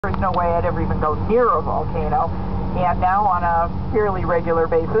There's no way I'd ever even go near a volcano. And now on a fairly regular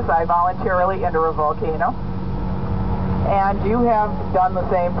basis, I voluntarily enter a volcano. And you have done the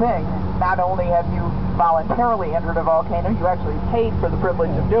same thing. Not only have you voluntarily entered a volcano, you actually paid for the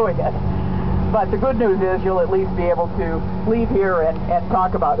privilege of doing it. But the good news is you'll at least be able to leave here and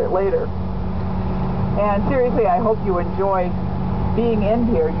talk about it later. And seriously, I hope you enjoy being in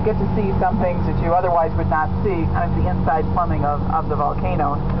here. You get to see some things that you otherwise would not see, kind of the inside plumbing of the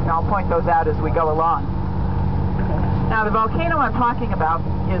volcano. And I'll point those out as we go along. Now, the volcano I'm talking about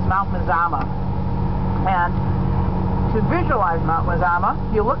is Mount Mazama. And to visualize Mount Mazama,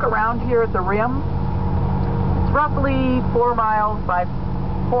 you look around here at the rim. It's roughly 4 miles by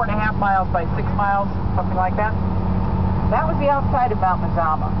 4.5 miles by 6 miles, something like that. That was the outside of Mount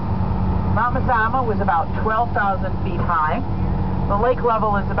Mazama. Mount Mazama was about 12,000 feet high. The lake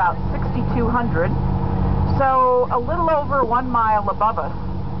level is about 6,200. So a little over 1 mile above us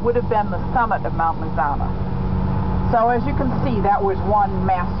would have been the summit of Mount Mazama. So as you can see, that was one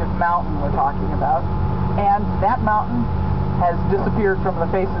massive mountain we're talking about. And that mountain has disappeared from the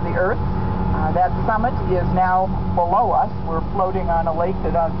face of the earth. That summit is now below us. We're floating on a lake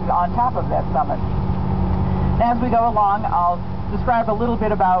that is on top of that summit. As we go along, I'll describe a little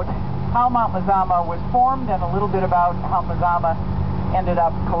bit about how Mount Mazama was formed and a little bit about how Mazama ended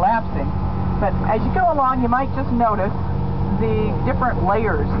up collapsing. But as you go along, you might just notice the different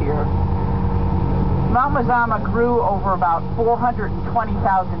layers here. Mount Mazama grew over about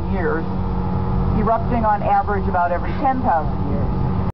 420,000 years, erupting on average about every 10,000 years.